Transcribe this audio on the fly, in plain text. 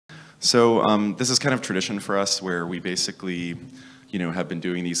So this is kind of tradition for us where we basically, have been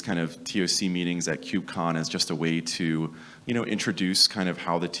doing these kind of TOC meetings at KubeCon as just a way to, introduce kind of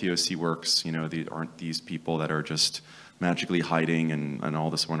how the TOC works. Aren't these people that are just magically hiding and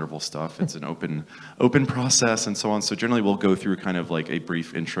all this wonderful stuff. It's an open process and so on. So generally we'll go through kind of like a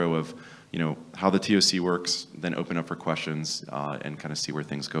brief intro of, how the TOC works, then open up for questions and kind of see where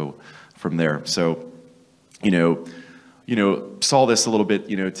things go from there. So, saw this a little bit,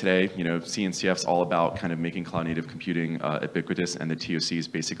 today, CNCF's all about kind of making cloud native computing ubiquitous, and the TOC is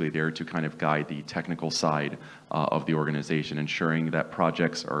basically there to kind of guide the technical side of the organization, ensuring that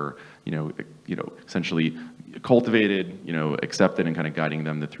projects are, essentially cultivated, accepted, and kind of guiding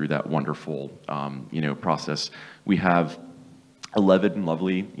them through that wonderful, process. We have 11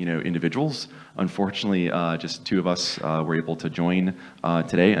 lovely, individuals. Unfortunately, just 2 of us were able to join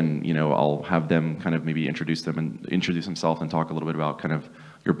today, and I'll have them kind of maybe introduce themselves and talk a little bit about kind of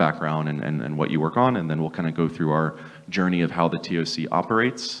your background and what you work on, and then we'll kind of go through our journey of how the TOC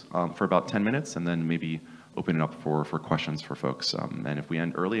operates for about 10 minutes, and then maybe open it up for questions for folks. And if we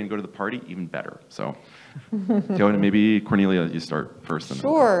end early and go to the party, even better. So, go ahead and maybe Cornelia, you start first.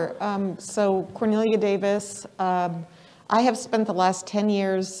 Sure. So Cornelia Davis. I have spent the last 10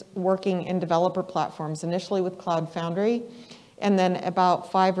 years working in developer platforms, initially with Cloud Foundry, and then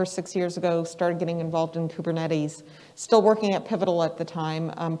about 5 or 6 years ago started getting involved in Kubernetes. Still working at Pivotal at the time,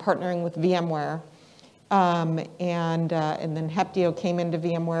 partnering with VMware. And then Heptio came into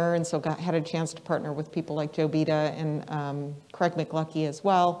VMware, and so had a chance to partner with people like Joe Beda and Craig McLucky as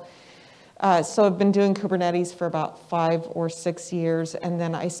well. So I've been doing Kubernetes for about 5 or 6 years, and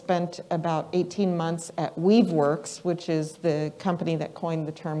then I spent about 18 months at Weaveworks, which is the company that coined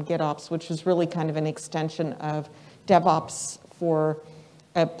the term GitOps, which is really kind of an extension of DevOps for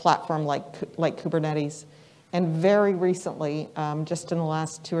a platform like Kubernetes. And very recently, just in the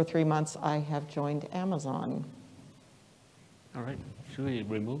last 2 or 3 months, I have joined Amazon. All right. Should we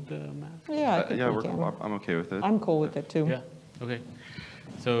remove the mask? Yeah, I think we can. I'm okay with it. I'm cool with it too. Yeah. Okay.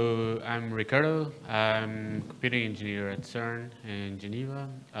 So I'm Ricardo. I'm computing engineer at CERN in Geneva.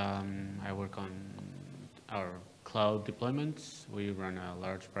 I work on our cloud deployments. We run a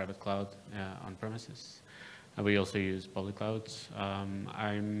large private cloud on premises. And we also use public clouds.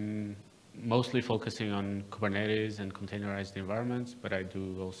 I'm mostly focusing on Kubernetes and containerized environments, but I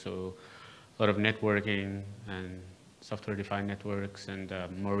do also a lot of networking and software-defined networks, and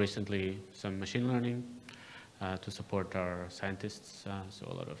more recently some machine learning to support our scientists. So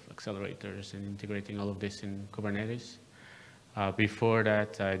a lot of accelerators and integrating all of this in Kubernetes. Before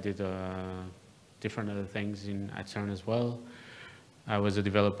that, I did different other things at CERN as well. I was a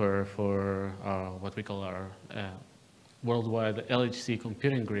developer for what we call our worldwide LHC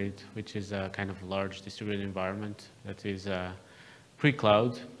computing grid, which is a kind of large distributed environment that is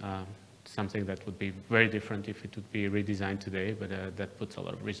pre-cloud, something that would be very different if it would be redesigned today, but that puts a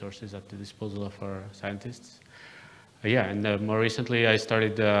lot of resources at the disposal of our scientists. Yeah, and more recently I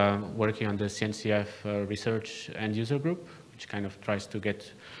started working on the CNCF research end user group, which kind of tries to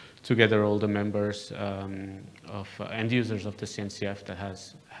get together all the members of end users of the CNCF that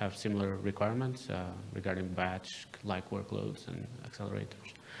have similar requirements regarding batch-like workloads and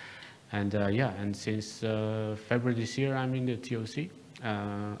accelerators. And yeah, and since February this year, I'm in the TOC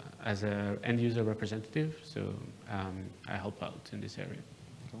as an end user representative, so I help out in this area.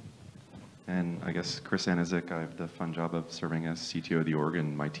 Cool. And I guess Chris Aniszczyk, I have the fun job of serving as CTO of the org,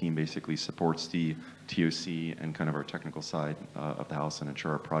 and my team basically supports the TOC and kind of our technical side of the house and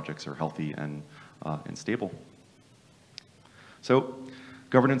ensure our projects are healthy and stable. So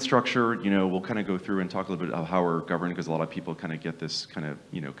governance structure, we'll kind of go through and talk a little bit about how we're governed, because a lot of people kind of get this kind of,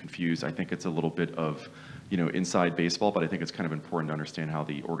 confused. I think it's a little bit of, inside baseball, but I think it's kind of important to understand how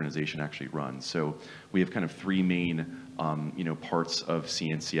the organization actually runs. So we have kind of 3 main, parts of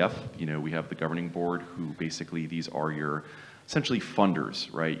CNCF. We have the governing board, who basically these are your essentially funders,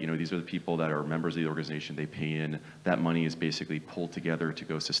 right? These are the people that are members of the organization. They pay in. That money is basically pulled together to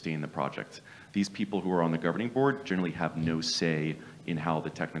go sustain the project. These people who are on the governing board generally have no say in how the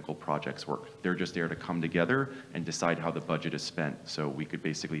technical projects work. They're just there to come together and decide how the budget is spent. So we could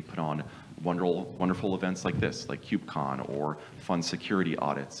basically put on wonderful events like this, like KubeCon, or fun security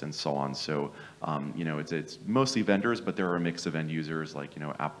audits and so on. So, it's mostly vendors, but there are a mix of end users like,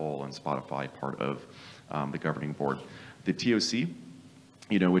 Apple and Spotify, part of the governing board. The TOC,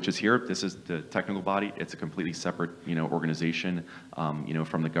 which is here, this is the technical body. It's a completely separate, organization,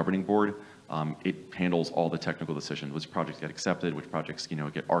 from the governing board. It handles all the technical decisions, which projects get accepted, which projects,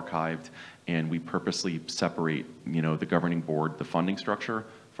 get archived, and we purposely separate, the governing board, the funding structure,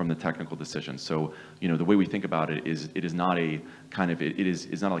 from the technical decisions. So, you know, the way we think about it is not a kind of, it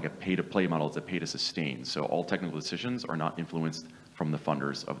is not like a pay-to-play model, it's a pay-to-sustain. So all technical decisions are not influenced from the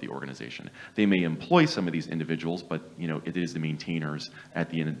funders of the organization. They may employ some of these individuals, but, you know, it is the maintainers at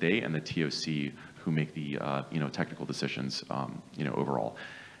the end of the day and the TOC who make the, you know, technical decisions, you know, overall.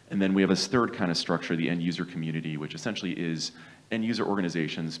 And then we have this third kind of structure, the end user community, which essentially is end user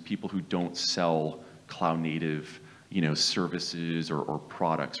organizations, people who don't sell cloud native, you know, services or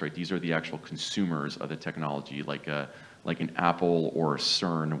products, right? These are the actual consumers of the technology, like an Apple or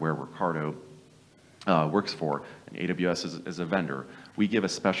CERN, where Ricardo works for, and AWS is a vendor. We give a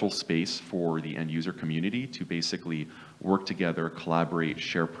special space for the end user community to basically work together, collaborate,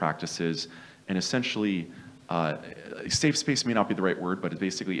 share practices, and essentially, safe space may not be the right word, but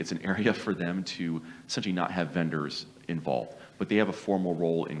it's an area for them to essentially not have vendors involved, but they have a formal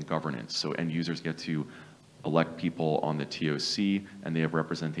role in governance. So end users get to elect people on the TOC, and they have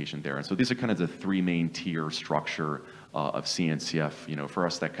representation there. And so these are kind of the three main tier structure of CNCF. You know, for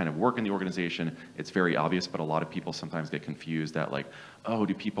us that kind of work in the organization, it's very obvious, but a lot of people sometimes get confused that like, oh,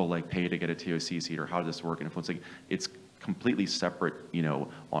 do people like pay to get a TOC seat, or how does this work? And it's like, it's completely separate, you know,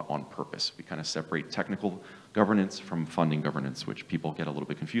 on purpose. We kind of separate technical governance from funding governance, which people get a little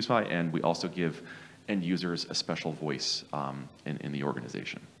bit confused by, and we also give end users a special voice in the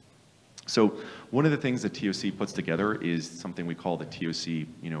organization. So one of the things that TOC puts together is something we call the TOC,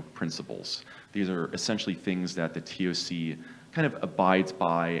 you know, principles. These are essentially things that the TOC kind of abides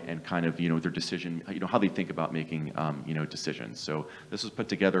by, and kind of, you know, their decision, you know, how they think about making, you know, decisions. So this was put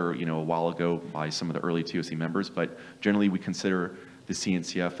together, you know, a while ago by some of the early TOC members, but generally we consider the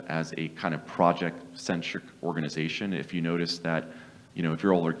CNCF as a kind of project-centric organization. If you notice that, you know, if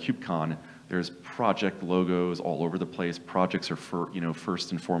you're all at KubeCon, there's project logos all over the place. Projects are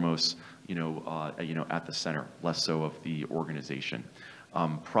first and foremost, you know, at the center, less so of the organization.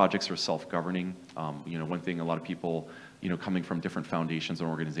 Projects are self-governing. You know, one thing a lot of people, you know, coming from different foundations and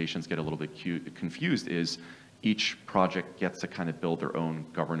organizations get a little bit confused is each project gets to kind of build their own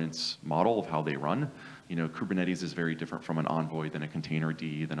governance model of how they run. You know, Kubernetes is very different from an Envoy than a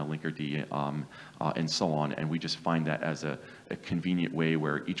Containerd, than a Linkerd, and so on. And we just find that as a convenient way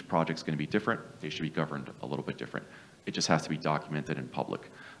where each project's going to be different. They should be governed a little bit different. It just has to be documented in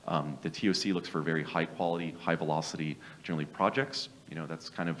public. The TOC looks for very high quality, high velocity, generally projects. You know, that's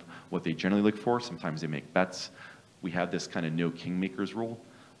kind of what they generally look for. Sometimes they make bets. We have this kind of no kingmakers rule.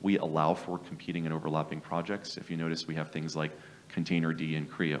 We allow for competing and overlapping projects. If you notice, we have things like Containerd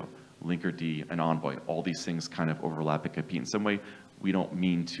and Creo, Linkerd and Envoy. All these things kind of overlap and compete in some way. We don't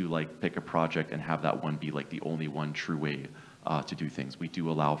mean to like pick a project and have that one be like the only one true way to do things. We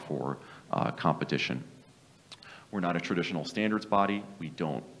do allow for competition. We're not a traditional standards body. We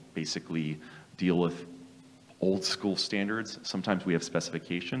don't basically deal with old school standards. Sometimes we have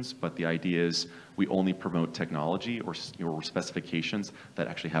specifications, but the idea is we only promote technology or specifications that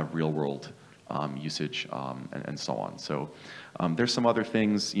actually have real world usage and so on. So there's some other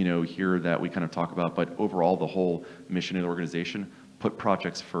things, you know, here that we kind of talk about, but overall the whole mission of the organization, put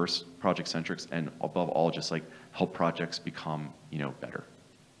projects first, project centrics, and above all just like help projects become, you know, better.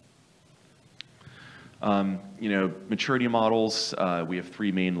 You know, maturity models, we have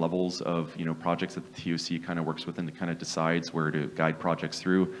three main levels of, you know, projects that the TOC kind of works with and kind of decides where to guide projects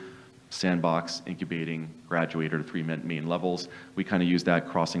through. Sandbox, incubating, graduate are the three main levels. We kind of use that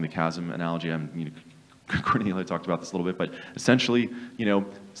crossing the chasm analogy. You know, Cornelia talked about this a little bit, but essentially, you know,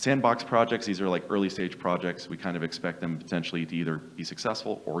 sandbox projects, these are like early stage projects. We kind of expect them potentially to either be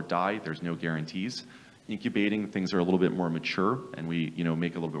successful or die. There's no guarantees. Incubating, things are a little bit more mature, and we, you know,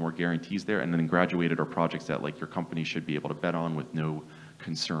 make a little bit more guarantees there. And then graduated are projects that like your company should be able to bet on with no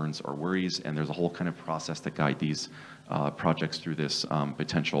concerns or worries. And there's a whole kind of process to guide these projects through this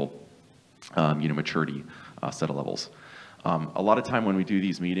potential, you know, maturity set of levels. A lot of time when we do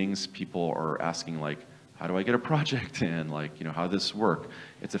these meetings, people are asking like, how do I get a project in? Like, you know, how does this work?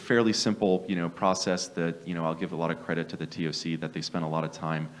 It's a fairly simple, you know, process that, you know, I'll give a lot of credit to the TOC that they spend a lot of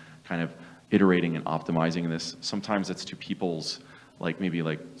time kind of iterating and optimizing this. Sometimes it's to people's, like maybe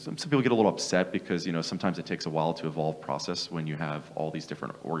like, some people get a little upset because, you know, sometimes it takes a while to evolve process when you have all these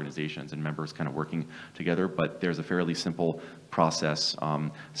different organizations and members kind of working together, but there's a fairly simple process.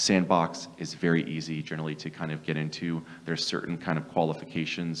 Sandbox is very easy generally to kind of get into. There's certain kind of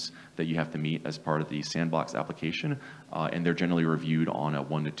qualifications that you have to meet as part of the sandbox application, and they're generally reviewed on a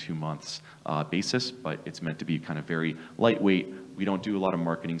 1 to 2 months basis, but it's meant to be kind of very lightweight. We don't do a lot of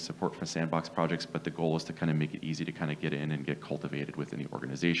marketing support for sandbox projects, but the goal is to kind of make it easy to kind of get in and get cultivated within the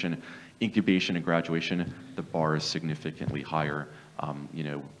organization. Incubation and graduation, the bar is significantly higher. You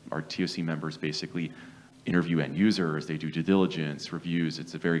know, our TOC members basically interview end users, they do due diligence, reviews.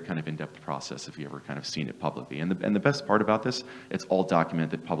 It's a very kind of in-depth process if you ever kind of seen it publicly. And the best part about this, it's all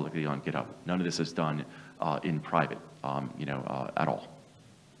documented publicly on GitHub. None of this is done in private, at all.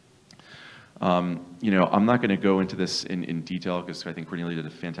 I'm not going to go into this in detail because I think Cornelia did a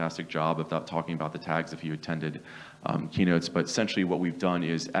fantastic job of talking about the tags if you attended keynotes. But essentially what we've done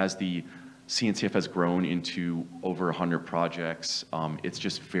is as the CNCF has grown into over 100 projects, it's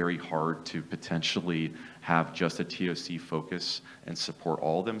just very hard to potentially have just a TOC focus and support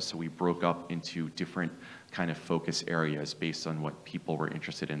all of them. So we broke up into different kind of focus areas based on what people were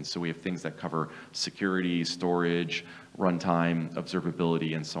interested in. So we have things that cover security, storage, runtime,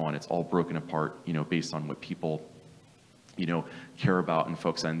 observability, and so on. It's all broken apart, based on what people care about and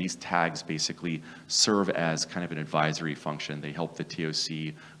focus on. These tags basically serve as kind of an advisory function. They help the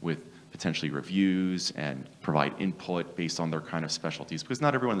TOC with potentially reviews and provide input based on their kind of specialties, because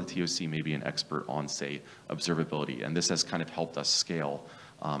not everyone in the TOC may be an expert on, say, observability. And this has kind of helped us scale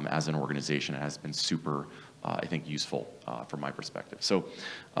as an organization. It has been super, I think, useful from my perspective. So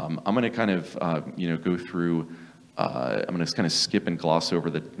I'm going to kind of, go through, I'm going to kind of skip and gloss over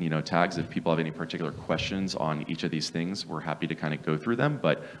the, tags. If people have any particular questions on each of these things, we're happy to kind of go through them.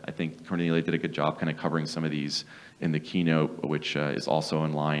 But I think Cornelia did a good job kind of covering some of these in the keynote, which is also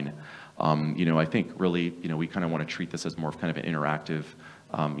in line. I think really, we kind of want to treat this as more of kind of an interactive,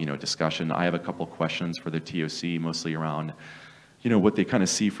 discussion. I have a couple questions for the TOC, mostly around, what they kind of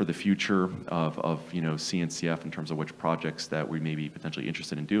see for the future of CNCF in terms of which projects that we may be potentially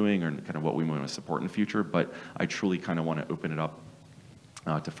interested in doing or kind of what we want to support in the future. But I truly kind of want to open it up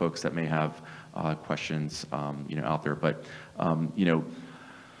to folks that may have questions, out there. But,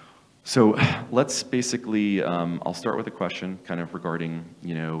 so let's basically, I'll start with a question kind of regarding,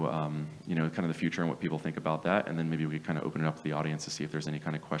 kind of the future and what people think about that. And then maybe we kind of open it up to the audience to see if there's any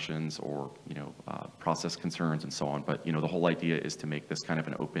kind of questions or, process concerns and so on. But, the whole idea is to make this kind of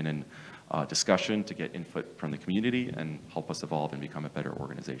an open and discussion to get input from the community and help us evolve and become a better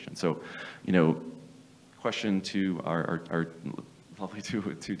organization. So, question to our lovely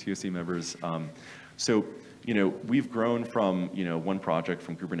two TOC members. We've grown from, one project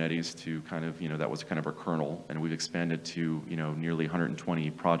from Kubernetes to kind of, that was kind of our kernel, and we've expanded to, nearly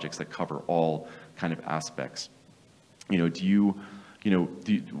 120 projects that cover all kind of aspects. What do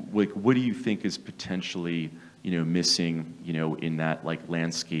you think is potentially, missing, in that like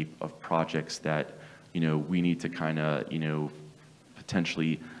landscape of projects that, we need to kind of,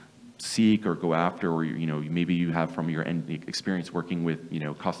 potentially seek or go after, or maybe you have from your experience working with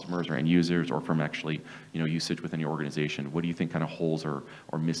customers or end users, or from actually usage within your organization? What do you think kind of holes are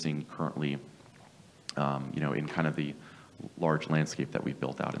missing currently, in kind of the large landscape that we've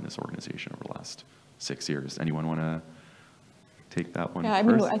built out in this organization over the last 6 years? Anyone want to take that one? Yeah,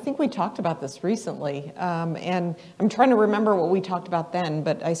 first? I think we talked about this recently, and I'm trying to remember what we talked about then,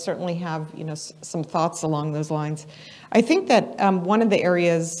 but I certainly have, some thoughts along those lines. I think that one of the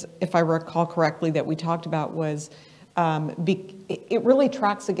areas, if I recall correctly, that we talked about was it really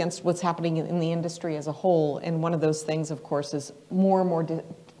tracks against what's happening in the industry as a whole, and one of those things, of course, is more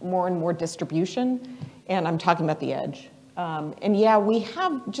and more distribution, and I'm talking about the edge. And yeah, we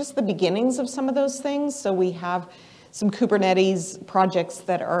have just the beginnings of some of those things. So we have some Kubernetes projects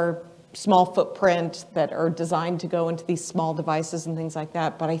that are small footprint, that are designed to go into these small devices and things like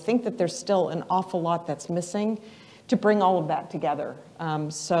that. But I think that there's still an awful lot that's missing to bring all of that together.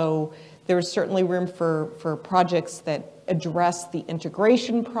 So there's certainly room for projects that address the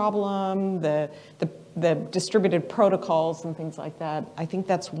integration problem, the distributed protocols and things like that. I think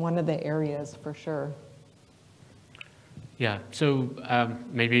that's one of the areas for sure. Yeah, so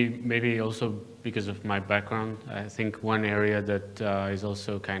maybe also because of my background, I think one area that is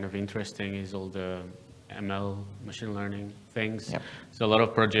also kind of interesting is all the ML, machine learning things. Yep. So a lot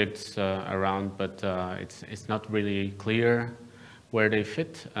of projects around, but it's not really clear where they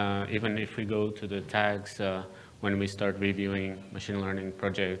fit. Even if we go to the tags, when we start reviewing machine learning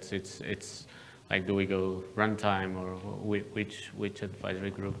projects, it's like, do we go runtime, or which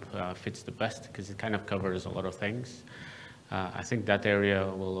advisory group fits the best? Because it kind of covers a lot of things. I think that area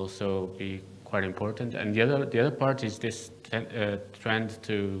will also be quite important. And the other part is this trend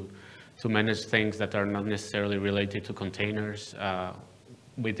to manage things that are not necessarily related to containers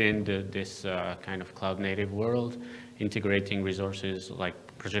within this kind of cloud native world, integrating resources like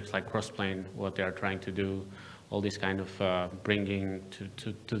projects like Crossplane, what they are trying to do, all this kind of bringing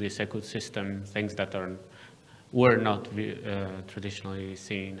to this ecosystem things that were not traditionally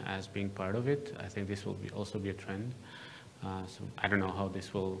seen as being part of it. I think this will also be a trend. So I don't know how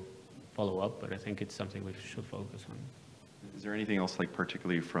this will follow up, but I think it's something we should focus on. Is there anything else, like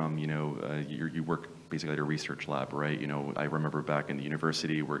particularly from, you work basically at a research lab, right? I remember back in the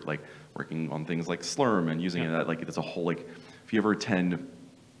university, we're like working on things like Slurm and using that, like it's a whole, like, if you ever attend,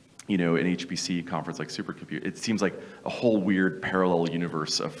 an HPC conference like Supercompute, it seems like a whole weird parallel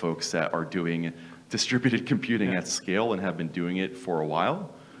universe of folks that are doing distributed computing at scale and have been doing it for a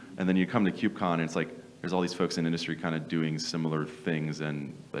while. And then you come to KubeCon and it's like, there's all these folks in industry kind of doing similar things,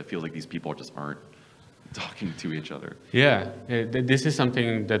 and it feels like these people just aren't talking to each other. Yeah, this is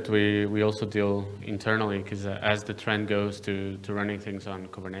something that we also deal internally, because as the trend goes to running things on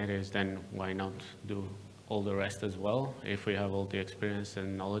Kubernetes, then why not do all the rest as well, if we have all the experience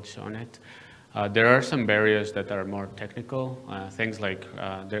and knowledge on it. There are some barriers that are more technical, things like,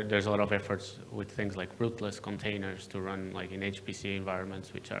 there's a lot of efforts with things like rootless containers to run like in HPC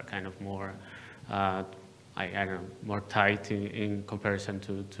environments, which are kind of more, I don't know, more tight in comparison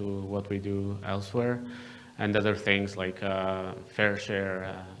to what we do elsewhere. And other things like fair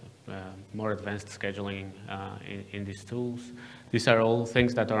share, more advanced scheduling in these tools. These are all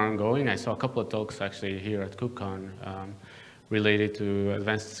things that are ongoing. I saw a couple of talks actually here at KubeCon related to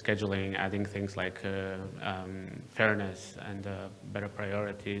advanced scheduling, adding things like fairness and better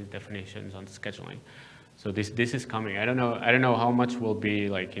priority definitions on scheduling. So this is coming. I don't know how much will be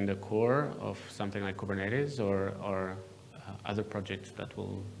like in the core of something like Kubernetes or other projects that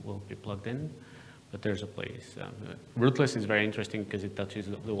will be plugged in, but there's a place. Rootless is very interesting because it touches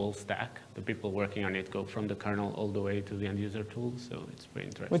the whole stack. The people working on it go from the kernel all the way to the end user tools, so it's pretty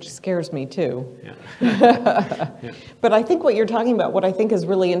interesting. Which scares me too. Yeah. Yeah. But I think what you're talking about, what I think is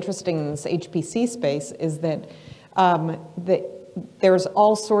really interesting in this HPC space is that there's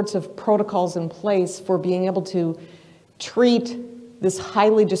all sorts of protocols in place for being able to treat this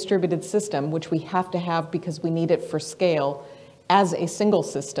highly distributed system, which we have to have because we need it for scale, as a single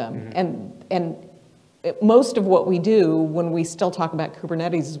system. Mm-hmm. And most of what we do when we still talk about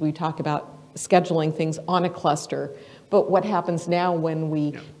Kubernetes is we talk about scheduling things on a cluster. But what happens now when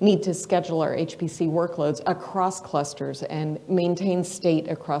we need to schedule our HPC workloads across clusters and maintain state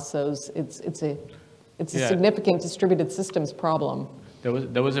across those, it's a significant distributed systems problem. There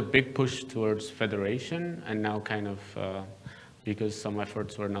was a big push towards federation, and now kind of, because some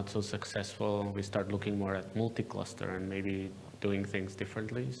efforts were not so successful, we start looking more at multi-cluster and maybe doing things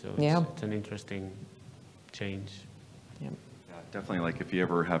differently. So it's an interesting change. Yeah. Definitely, like if you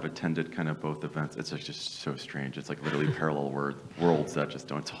ever have attended kind of both events, it's just so strange. It's like literally parallel worlds that just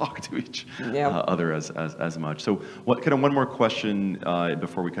don't talk to each other as much. So one more question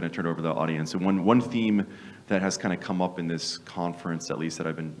before we kind of turn over to the audience. So one theme that has kind of come up in this conference, at least that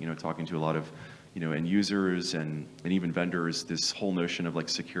I've been talking to a lot of end users and even vendors, this whole notion of like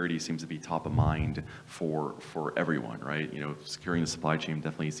security seems to be top of mind for everyone, right? Securing the supply chain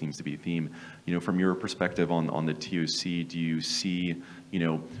definitely seems to be a theme. From your perspective on the TOC, do you see,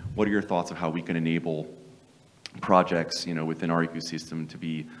 what are your thoughts of how we can enable projects, within our ecosystem to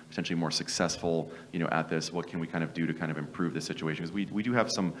be potentially more successful, at this? What can we kind of do to kind of improve the situation? Because we do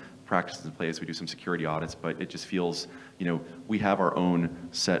have some practices in place, we do some security audits, but it just feels, we have our own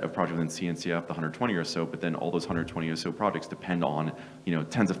set of projects within CNCF, the 120 or so, but then all those 120 or so projects depend on,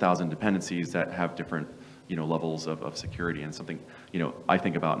 tens of thousands of dependencies that have different, levels of security, and something, I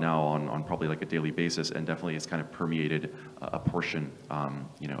think about now on probably like a daily basis, and definitely it's kind of permeated a portion,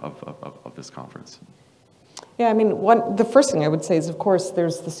 of this conference. Yeah, I mean, the first thing I would say is, of course,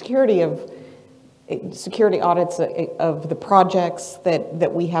 there's the security audits of the projects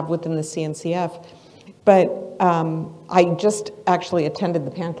that we have within the CNCF. But I just actually attended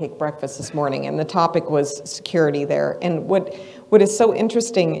the pancake breakfast this morning, and the topic was security there. And what is so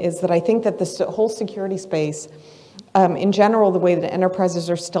interesting is that I think that this whole security space, in general, the way that enterprises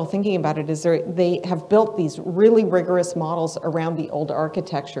are still thinking about it is they have built these really rigorous models around the old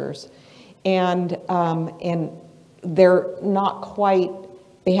architectures. And they're not quite,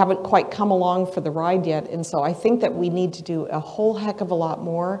 they haven't quite come along for the ride yet. And so I think that we need to do a whole heck of a lot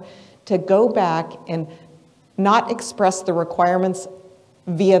more to go back and not express the requirements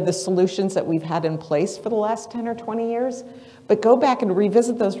via the solutions that we've had in place for the last 10 or 20 years, but go back and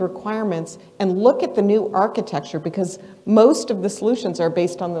revisit those requirements and look at the new architecture, because most of the solutions are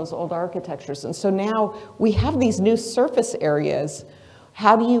based on those old architectures. And so now we have these new surface areas.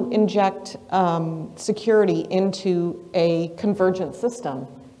 How do you inject security into a convergent system?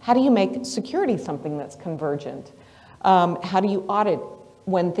 How do you make security something that's convergent? How do you audit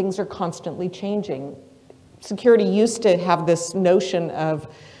when things are constantly changing? Security used to have this notion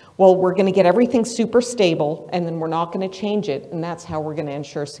of, well, we're going to get everything super stable and then we're not going to change it, and that's how we're going to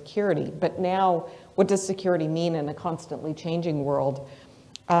ensure security. But now, what does security mean in a constantly changing world?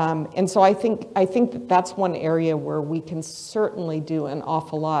 And so I think that that's one area where we can certainly do an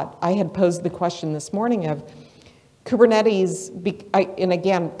awful lot. I had posed the question this morning of Kubernetes, and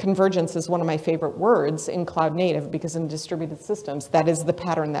again, convergence is one of my favorite words in cloud native, because in distributed systems, that is the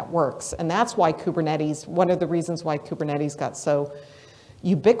pattern that works. And that's why Kubernetes, one of the reasons why Kubernetes got so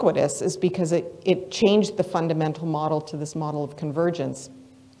ubiquitous is because it changed the fundamental model to this model of convergence.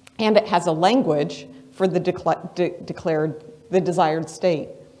 And it has a language for the desired state.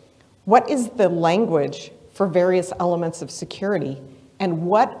 What is the language for various elements of security? And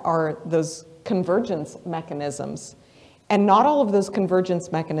what are those convergence mechanisms? And not all of those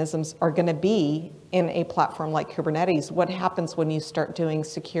convergence mechanisms are going to be in a platform like Kubernetes. What happens when you start doing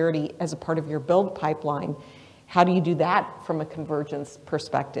security as a part of your build pipeline? How do you do that from a convergence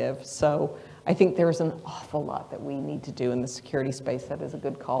perspective? So I think there's an awful lot that we need to do in the security space. That is a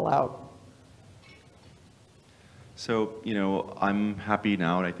good call out. So, I'm happy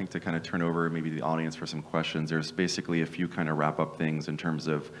now, I think, to kind of turn over maybe the audience for some questions. There's basically a few kind of wrap-up things in terms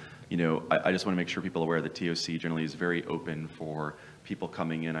of, I just want to make sure people are aware that TOC generally is very open for people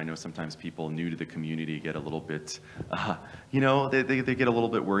coming in. I know sometimes people new to the community get a little bit, they get a little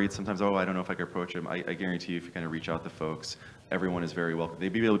bit worried sometimes. Oh, I don't know if I can approach them. I guarantee you, if you kind of reach out to folks, everyone is very welcome. They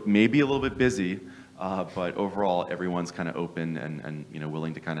may be a little bit busy, but overall, everyone's kind of open and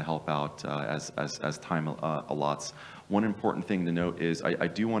willing to kind of help out as time allots. One important thing to note is I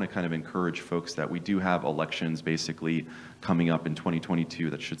do want to kind of encourage folks that we do have elections basically coming up in 2022.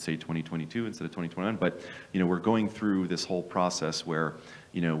 That should say 2022 instead of 2021. But we're going through this whole process where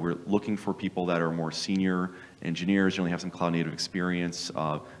we're looking for people that are more senior engineers, generally have some cloud native experience.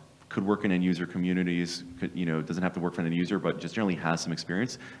 Could work in end user communities, doesn't have to work for an end user, but just generally has some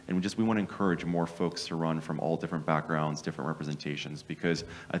experience. And we want to encourage more folks to run from all different backgrounds, different representations, because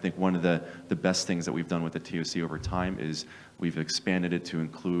I think one of the best things that we've done with the TOC over time is we've expanded it to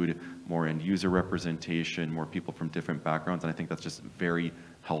include more end user representation, more people from different backgrounds, and I think that's just very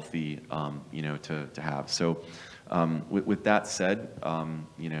healthy, to have. So with that said,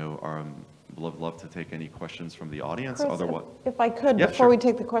 love to take any questions from the audience. Chris, Otherwise, if I could, yeah, before sure. we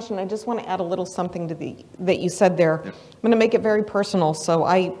take the question, I just want to add a little something to that you said there. Yep. I'm going to make it very personal. So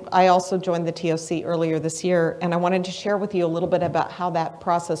I also joined the TOC earlier this year, and I wanted to share with you a little bit about how that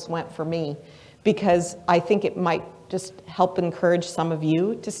process went for me, because I think it might just help encourage some of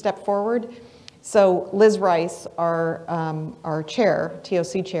you to step forward. So Liz Rice, our chair,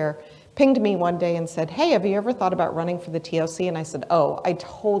 TOC chair, pinged me one day and said, hey, have you ever thought about running for the TOC? And I said, oh, I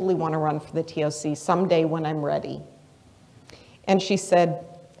totally want to run for the TOC someday when I'm ready. And she said,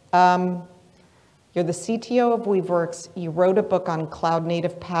 you're the CTO of Weaveworks. You wrote a book on cloud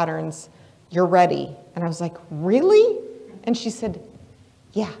native patterns. You're ready. And I was like, really? And she said,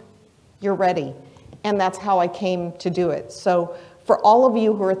 yeah, you're ready. And that's how I came to do it. So for all of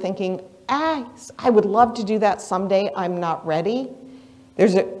you who are thinking, I would love to do that someday, I'm not ready,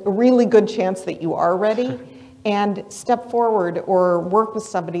 there's a really good chance that you are ready, and step forward or work with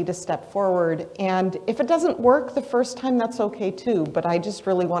somebody to step forward. And if it doesn't work the first time, that's okay too. But I just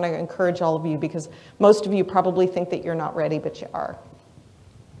really want to encourage all of you, because most of you probably think that you're not ready, but you are.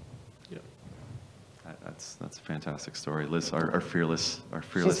 Yeah, that's a fantastic story. Liz, our fearless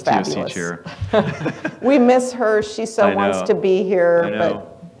She's TOC fabulous. chair. We miss her. She so wants to be here, I know.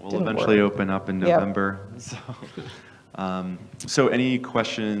 but We'll didn't eventually work. open up in Yep. November. So any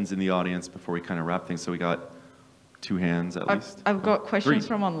questions in the audience before we kind of wrap things? So we got 2 hands at least. I've got questions 3.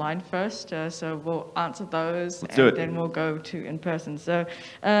 from online first, so we'll answer those Let's do it. then we'll go to in person. So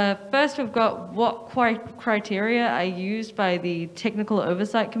first we've got what criteria are used by the Technical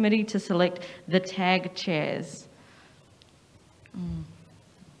Oversight Committee to select the tag chairs?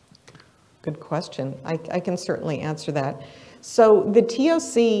 Good question. I can certainly answer that. So the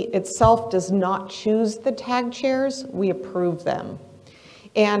TOC itself does not choose the tag chairs, we approve them.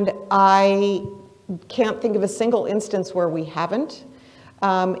 And I can't think of a single instance where we haven't.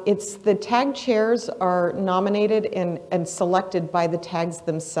 It's the tag chairs are nominated and selected by the tags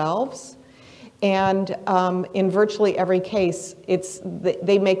themselves. And in virtually every case,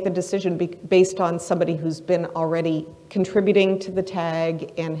 they make the decision based on somebody who's been already contributing to the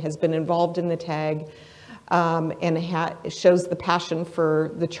tag and has been involved in the tag, and shows the passion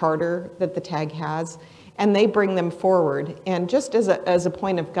for the charter that the tag has, and they bring them forward. And just as a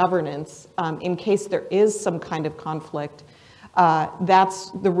point of governance, in case there is some kind of conflict,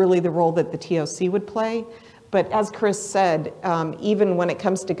 that's really the role that the TOC would play. But as Chris said, even when it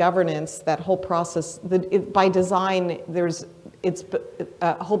comes to governance, that whole process, by design,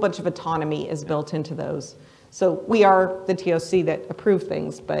 a whole bunch of autonomy is built into those. So we are the TOC that approve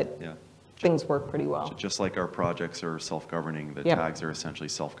things, but Yeah. things work pretty well. Just like our projects are self-governing, the Yep. tags are essentially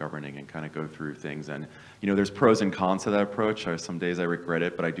self-governing and kind of go through things. And, you know, there's pros and cons to that approach. Some days I regret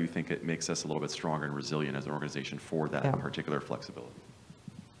it, but I do think it makes us a little bit stronger and resilient as an organization for that Yeah. particular flexibility.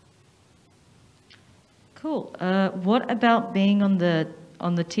 Cool. What about being on the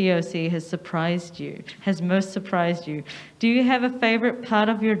TOC has surprised you? Has most surprised you? Do you have a favorite part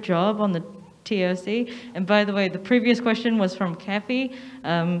of your job on the TOC? And by the way, the previous question was from Kathy,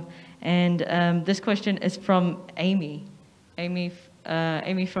 and this question is from Amy. Amy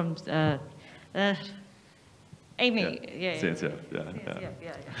from Amy. Yeah. CNCF, Yeah.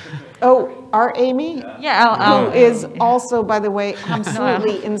 Oh, our Amy? Yeah. Who is also, by the way,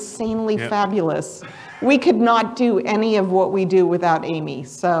 absolutely insanely Yep. fabulous. We could not do any of what we do without Amy,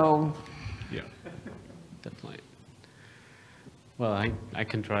 so. Yeah, definitely. Well, I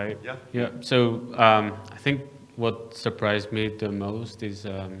can try it. Yeah. So I think what surprised me the most is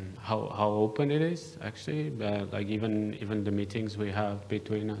how open it is, actually. Like even the meetings we have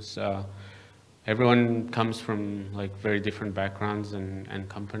between us, everyone comes from like very different backgrounds and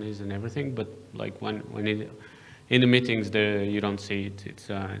companies and everything. But like when in the meetings, you don't see it.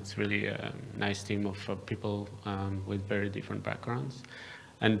 It's really a nice team of people with very different backgrounds.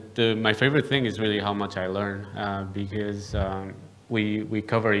 And my favorite thing is really how much I learn because we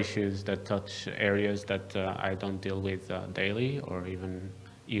cover issues that touch areas that I don't deal with daily or even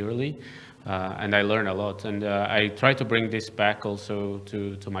yearly. And I learn a lot. And I try to bring this back also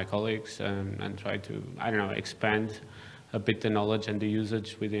to my colleagues and try to, I don't know, expand a bit the knowledge and the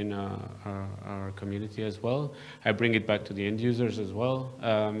usage within our community as well. I bring it back to the end users as well.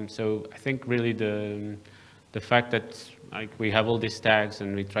 So I think really the fact that like we have all these tags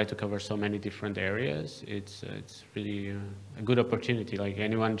and we try to cover so many different areas, it's really a good opportunity. Like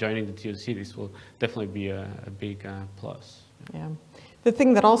anyone joining the TOC, this will definitely be a big plus. Yeah. The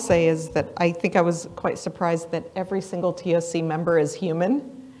thing that I'll say is that I think I was quite surprised that every single TOC member is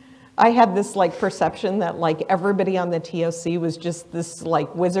human. I had this like perception that like everybody on the TOC was just this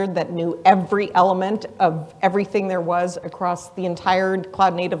like wizard that knew every element of everything there was across the entire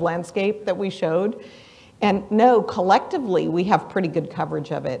cloud native landscape that we showed. And no, collectively we have pretty good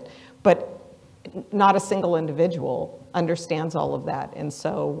coverage of it, but not a single individual understands all of that. And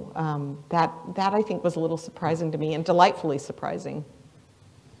so that I think was a little surprising to me and delightfully surprising.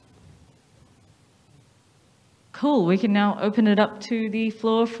 Cool. We can now open it up to the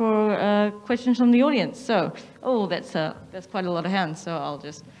floor for questions from the audience. So, that's quite a lot of hands. So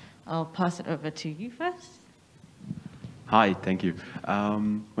I'll pass it over to you first. Hi, thank you.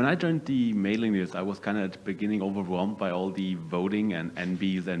 When I joined the mailing list, I was kind of at the beginning overwhelmed by all the voting and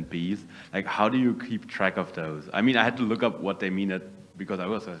NBs and Bs. Like, how do you keep track of those? I mean, I had to look up what they mean because I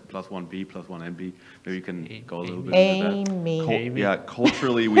was a +1B, +1NB. Maybe you can go a little bit into that. Amy. Yeah,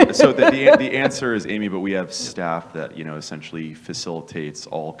 culturally, so the answer is Amy, but we have staff that, you know, essentially facilitates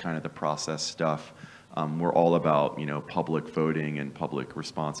all kind of the process stuff. We're all about, you know, public voting and public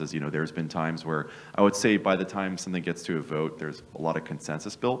responses. You know, there's been times where I would say by the time something gets to a vote, there's a lot of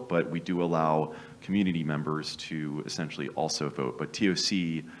consensus built, but we do allow community members to essentially also vote. But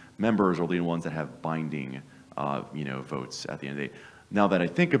TOC members are the ones that have binding, you know, votes at the end of the day. Now that I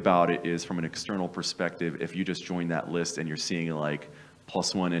think about it is from an external perspective, if you just join that list and you're seeing like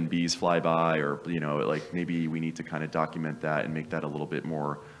 +1 NBs fly by, or, you know, like maybe we need to kind of document that and make that a little bit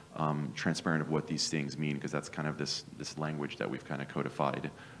more transparent of what these things mean, because that's kind of this language that we've kind of codified,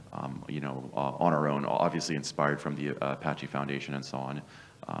 you know, on our own, obviously inspired from the Apache Foundation and so on,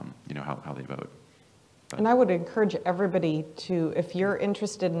 you know, how they vote. And I would encourage everybody to, if you're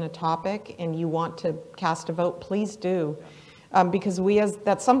interested in a topic and you want to cast a vote, please do. Because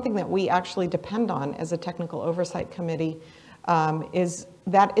that's something that we actually depend on as a technical oversight committee,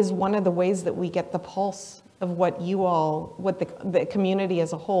 that is one of the ways that we get the pulse of what the community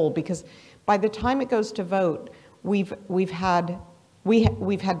as a whole, because by the time it goes to vote, we've had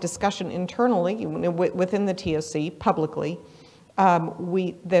discussion internally within the TOC publicly.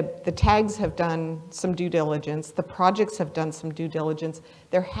 The tags have done some due diligence, the projects have done some due diligence.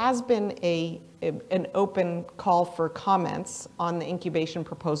 There has been an open call for comments on the incubation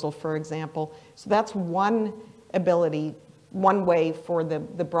proposal, for example. So that's one way for the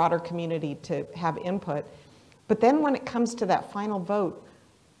broader community to have input. But then when it comes to that final vote,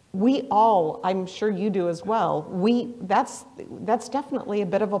 we all, I'm sure you do as well, that's definitely a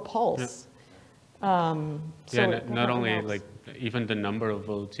bit of a pulse. Yeah. So Not only helps. Like even the number of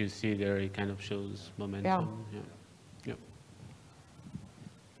votes you see there, it kind of shows momentum. Yeah.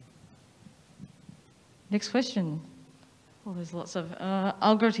 Next question. Well, there's lots of,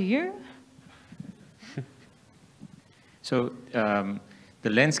 I'll go to you. So the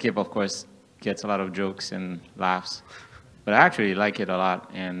landscape, of course, gets a lot of jokes and laughs, but I actually like it a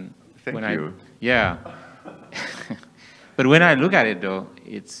lot. And Thank when you. Yeah. But when I look at it, though,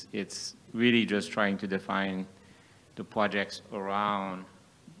 it's really just trying to define the projects around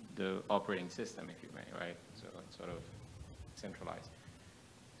the operating system, if you may, right? So it's sort of centralized.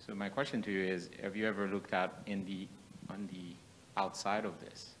 So my question to you is, have you ever looked at on the outside of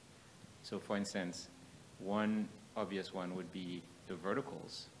this? So for instance, one obvious one would be the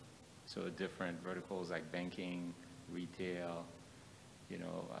verticals. So different verticals like banking, retail, you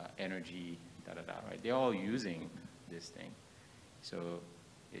know, energy, right? They're all using this thing. So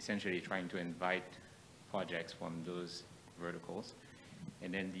essentially trying to invite projects from those verticals.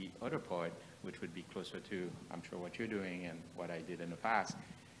 And then the other part, which would be closer to, I'm sure, what you're doing and what I did in the past,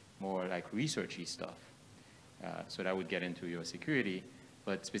 more like researchy stuff. So that would get into your security,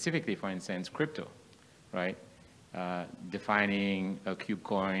 but specifically, for instance, crypto, right? Defining a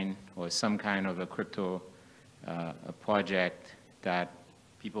KubeCoin or some kind of a crypto a project that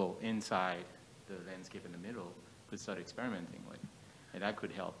people inside the landscape in the middle could start experimenting with. And that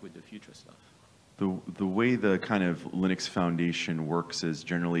could help with the future stuff. The way the kind of Linux Foundation works is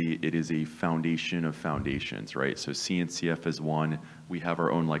generally it is a foundation of foundations, right? So CNCF is one. We have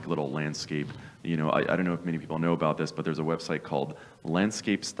our own like little landscape. You know, I don't know if many people know about this, but there's a website called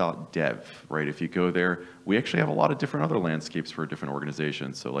landscapes.dev, right? If you go there, we actually have a lot of different other landscapes for different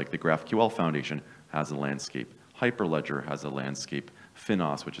organizations. So like the GraphQL Foundation has a landscape. Hyperledger has a landscape.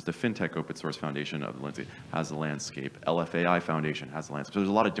 FinOS, which is the FinTech open source foundation of the landscape, has a landscape. LFAI Foundation has a landscape. So there's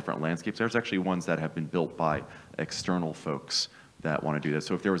a lot of different landscapes. There's actually ones that have been built by external folks that want to do this.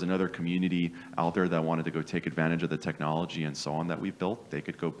 So if there was another community out there that wanted to go take advantage of the technology and so on that we've built, they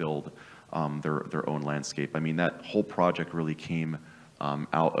could go build their own landscape. I mean, that whole project really came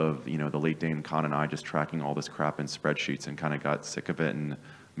out of, you know, the late Dane Khan and I just tracking all this crap in spreadsheets and kind of got sick of it and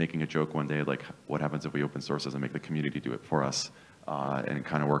making a joke one day, like, what happens if we open source this and make the community do it for us? And it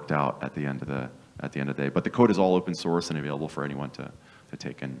kind of worked out at the end of the day. But the code is all open source and available for anyone to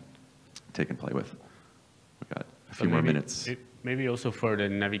take and play with. We've got a few more minutes. Maybe also for the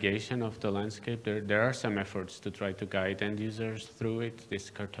navigation of the landscape, there are some efforts to try to guide end users through it. This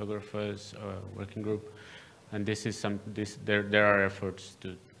cartographers working group, and there are efforts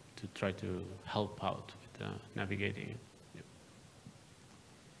to try to help out with navigating it. Yep.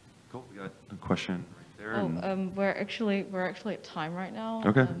 Cool. We got a question. We're actually at time right now.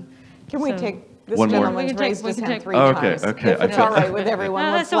 Okay. Can we so- take, this One more. gentleman's raised his hand 3 Oh, okay, times. okay. If it's all right with everyone,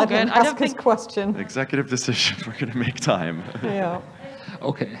 No, let's that's all let him good. I don't ask his think- question. Executive decision. We're going to make time. Yeah.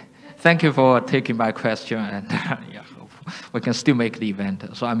 Okay, thank you for taking my question, and yeah, we can still make the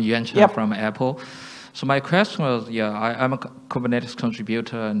event. So I'm Yuan Chen from Apple. So my question was, I'm a Kubernetes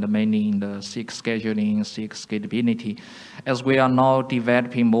contributor and mainly in the SIG scheduling, SIG scalability. As we are now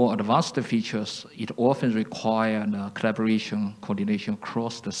developing more advanced features, it often requires collaboration, coordination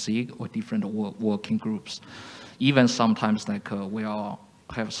across the SIG or different working groups. Even sometimes like we all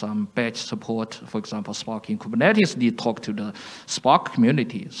have some batch support, for example, Spark in Kubernetes need to talk to the Spark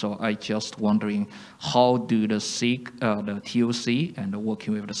community. So I just wondering, how do the SIG, the TOC and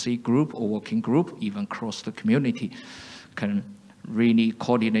working with the SIG group or working group, even across the community, can really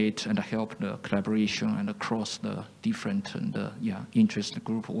coordinate and help the collaboration and across the different and interest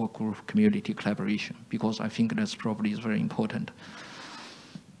group, work group, community collaboration? Because I think that's probably is very important.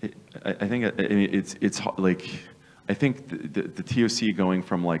 I think it's like, I think the TOC going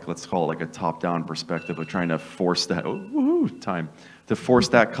from like, let's call it like a top-down perspective of trying to force that, to force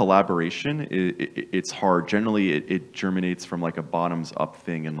that collaboration, it's hard. Generally, it germinates from like a bottoms-up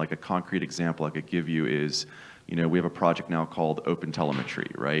thing, and like a concrete example I could give you is, you know, we have a project now called Open Telemetry,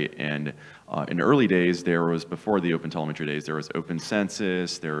 right? And in early days, before the Open Telemetry days, there was Open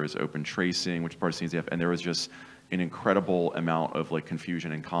Census, there was Open Tracing, which is part of CNCF, and there was just an incredible amount of like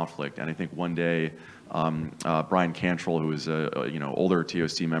confusion and conflict. And I think one day, Brian Cantrell, who was a older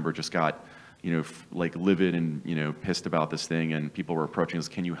TOC member, just got like livid and pissed about this thing, and people were approaching us,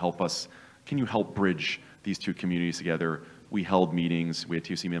 can you help us? Can you help bridge these two communities together? We held meetings, we had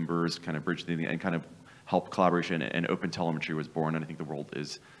TOC members kind of bridge the thing and kind of help collaboration, and Open Telemetry was born, and I think the world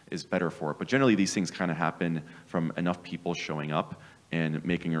is better for it. But generally these things kind of happen from enough people showing up and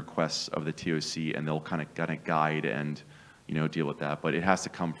making requests of the TOC, and they'll kind of guide and deal with that. But it has to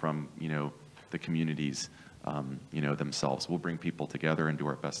come from the communities themselves. We'll bring people together and do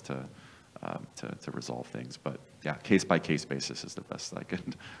our best to resolve things. But yeah, case by case basis is the best I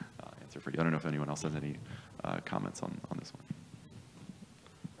could answer for you. I don't know if anyone else has any comments on this one.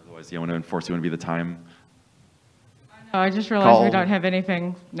 Otherwise, you want to enforce? You want to be the time? No, I just realized we don't have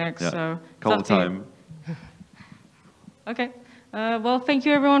anything next, so call the time. Okay. Well, thank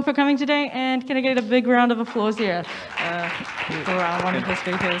you everyone for coming today, and can I get a big round of applause here for one of the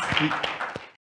speakers?